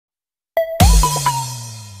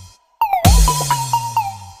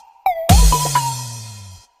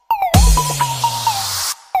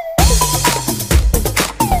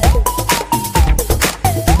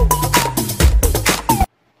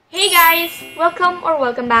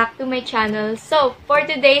welcome back to my channel. So, for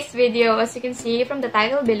today's video, as you can see from the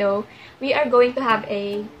title below, we are going to have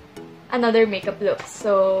another makeup look.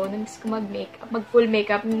 So, namiss ko mag-full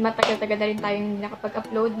makeup. Matagal-tagal na rin tayong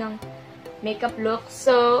nakapag-upload ng makeup look.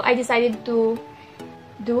 So, I decided to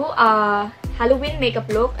do a Halloween makeup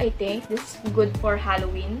look, I think. This is good for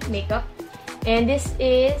Halloween makeup. And this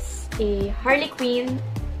is a Harley Quinn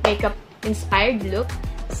makeup inspired look.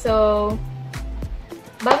 So,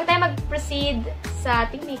 bago tayo mag-proceed sa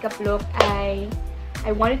ating makeup look, I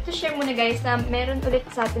wanted to share muna guys na meron ulit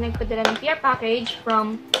sa atin nagpadala ng PR package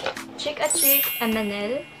from Chick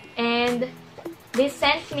MNL. And they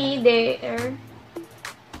sent me their,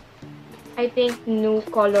 I think, new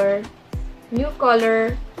color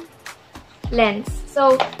lens.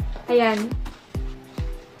 So, ayan.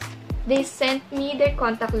 They sent me their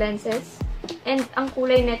contact lenses. And ang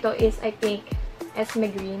kulay nito is, I think, Esme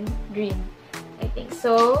green. I think.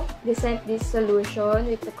 So, they sent this solution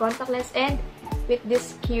with the contact lens and with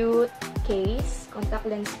this cute case, contact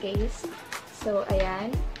lens case. So, ayan.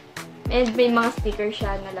 And may mga sticker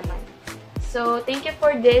siya na laman. So, thank you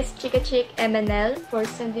for this, Chick MNL, for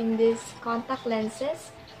sending these contact lenses.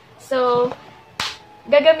 So,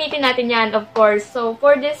 gagamitin natin yan, of course. So,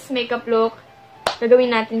 for this makeup look,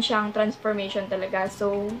 gagawin natin siyang transformation talaga.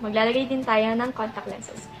 So, maglalagay din tayo ng contact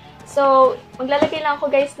lenses. So, maglalagay lang ako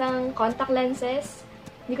guys ng contact lenses.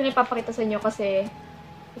 Hindi ko na ipapakita sa inyo kasi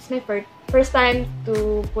it's my first time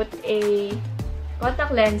to put a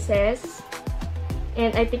contact lenses.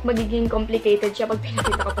 And I think magiging complicated siya pag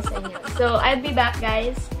pinakita ko pa sa inyo. So, I'll be back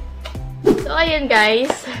guys. So, ayun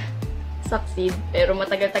guys. Succeed. Pero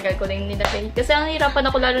matagal-tagal ko na yung nilagay. Kasi ang hirapan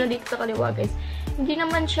ako lalo na dito sa kaliwa guys. Hindi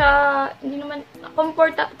naman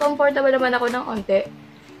comfortable naman ako ng onte.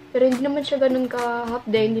 Pero hindi naman siya ganun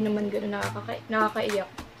ka-hapde, hindi naman ganun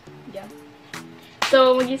nakakaiyak. Yeah.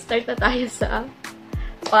 So, mag-start na tayo sa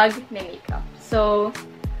pag-makeup. So,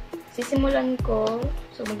 sisimulan ko.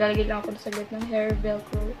 So, maglalagay lang ako sa gitna ng hair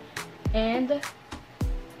velcro. And,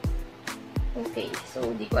 okay. So,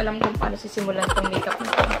 di ko alam kung paano sisimulan itong makeup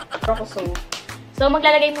na ito. So,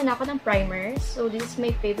 maglalagay muna ako ng primer. So, this is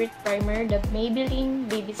my favorite primer, the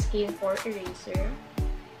Maybelline Baby Skin Pore Eraser.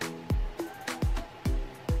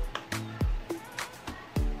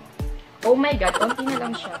 Oh my god, konti na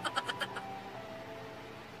lang siya.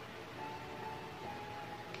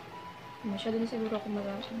 Masyado na siguro ako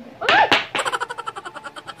marami.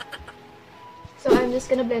 So, I'm just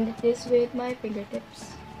gonna blend this with my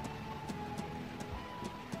fingertips.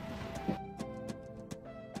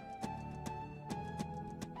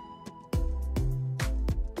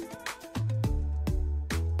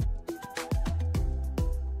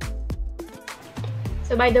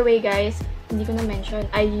 So, by the way guys, hindi ko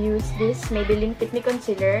na-mention, I use this Maybelline Fit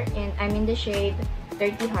Concealer and I'm in the shade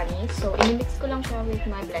Dirty Honey. So, inimix ko lang siya with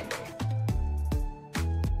my blender.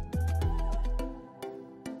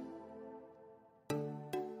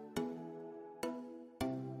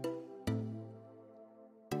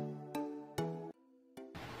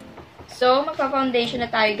 So, magpa-foundation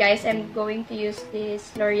na tayo guys. I'm going to use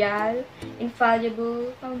this L'Oreal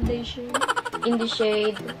Infallible Foundation in the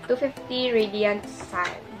shade 250 Radiant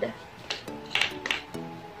Sand.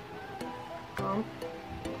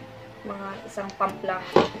 Mga isang pump lang.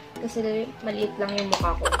 Kasi maliit lang yung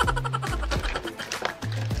mukha ko.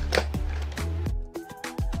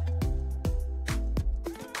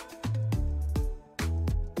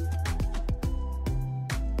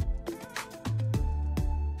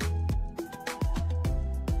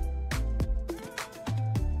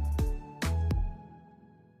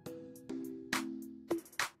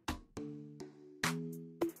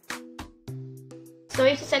 So,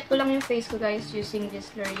 isi-set ko lang yung face ko guys using this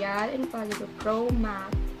L'Oreal Infallible Pro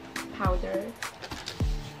Matte Powder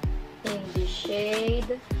in the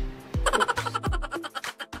shade. Oops.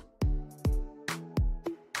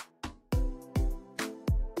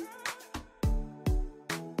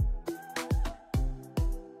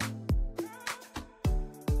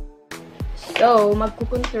 So,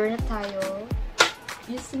 magkukontour na tayo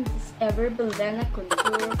using this Everbilena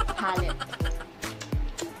Contour Palette.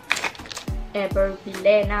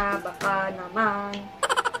 Everbilena, baka naman.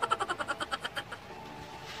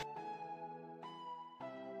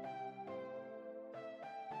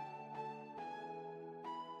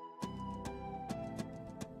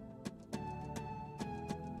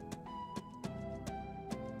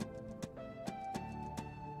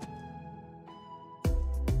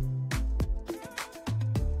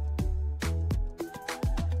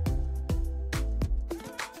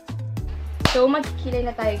 So, magkikilay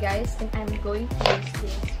na tayo guys, and I'm going to use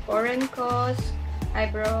this Forencos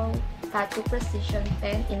Eyebrow Tattoo Precision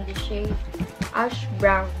Pen in the shade ash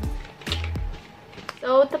brown.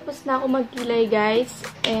 So, tapos na ako magkilay, guys.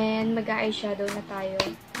 And mag-eyeshadow na tayo.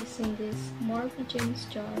 Using this Morphe Gems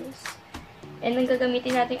Jars. And ang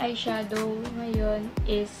gagamitin nating eyeshadow ngayon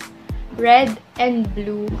is red and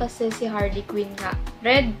blue. Kasi si Harley Quinn nga.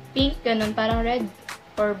 Red, pink, ganun. Parang red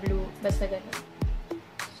or blue. Basta ganun.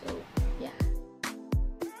 So, yeah.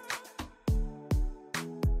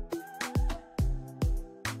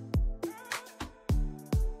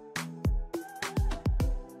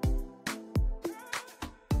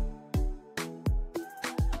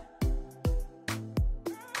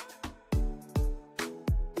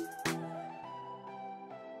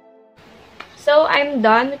 So, I'm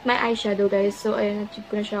done with my eyeshadow, guys. So, ayun, na-check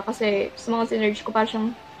ko na siya. Kasi, sa mga sinerge ko, parang siyang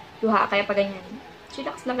luha. Kaya pa ganyan.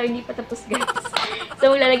 Chillax lang kayo, hindi pa tapos, guys.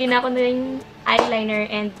 So, lalagyan na ako ng eyeliner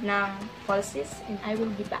and ng falsies. And I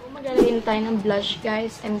will be back. Maglalagyan na tayo ng blush,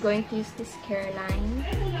 guys. I'm going to use this Careline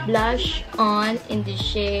blush on in the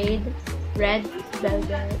shade Red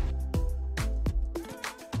Velvet.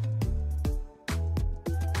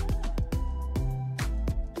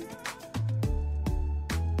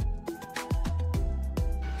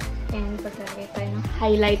 And paglalagay tayo ng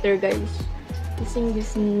highlighter, guys. Using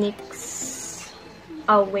this NYX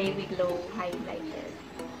Away We Glow highlighter.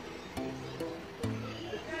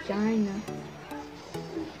 Diyan na.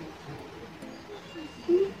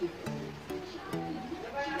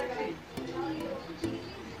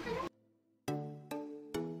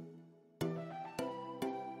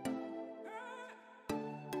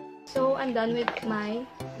 So, I'm done with my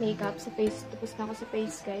makeup sa face. Tapos na ako sa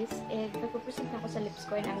face, guys. And nagpo-present na ako sa lips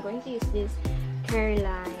ko. And I'm going to use this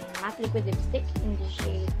Careline Matte Liquid Lipstick in the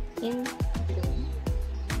shade in blue.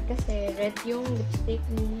 Kasi red yung lipstick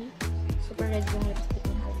ni... Super red yung lipstick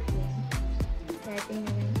ni Harley Quinn. Kaya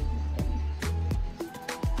tingnan natin.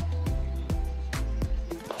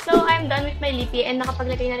 So, I'm done with my lippy. And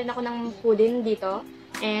nakapaglagay na rin ako ng pudding dito.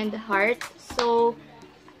 And heart. So,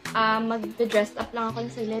 mag-dress up lang ako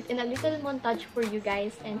ng silhouette and a little montage for you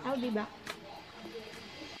guys, and I'll be back.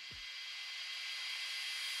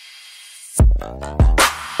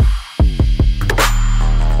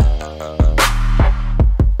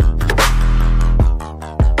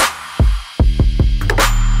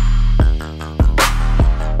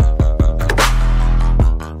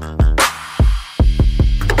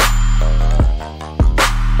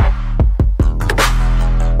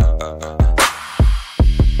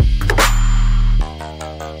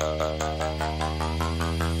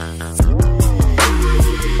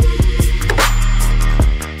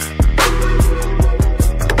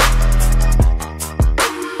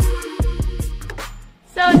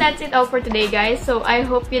 That's it all for today, guys. So, I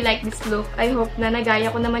hope you like this look. I hope na nagaya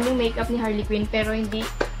ko naman yung makeup ni Harley Quinn, pero hindi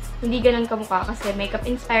ganun kamukha kasi makeup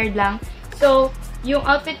inspired lang. So, yung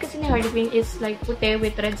outfit kasi ni Harley Quinn is like puti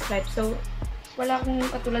with red stripes. So, wala akong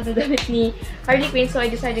katulad na damit ni Harley Quinn, so I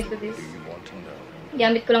decided to this.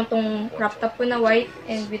 Gamit ko lang tong crop top ko na white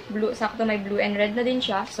and with blue. Sakto may blue and red na din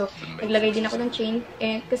siya. So, naglagay din ako ng chain.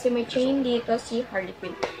 And kasi may chain dito si Harley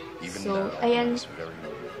Quinn. So, ayan.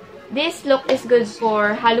 This look is good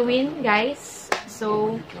for Halloween, guys.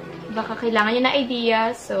 So, baka kailangan nyo na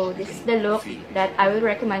idea. So, this is the look that I will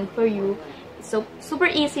recommend for you. So, super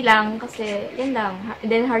easy lang kasi yan lang.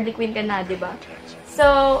 Then, Harley Quinn ka na, diba?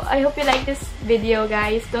 So, I hope you like this video,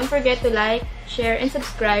 guys. Don't forget to like, share, and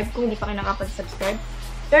subscribe kung hindi pa kayo nakapag-subscribe.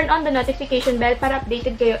 Turn on the notification bell para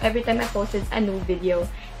updated kayo every time I posted a new video.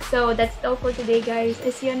 So, that's all for today, guys.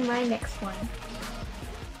 I'll see you on my next one.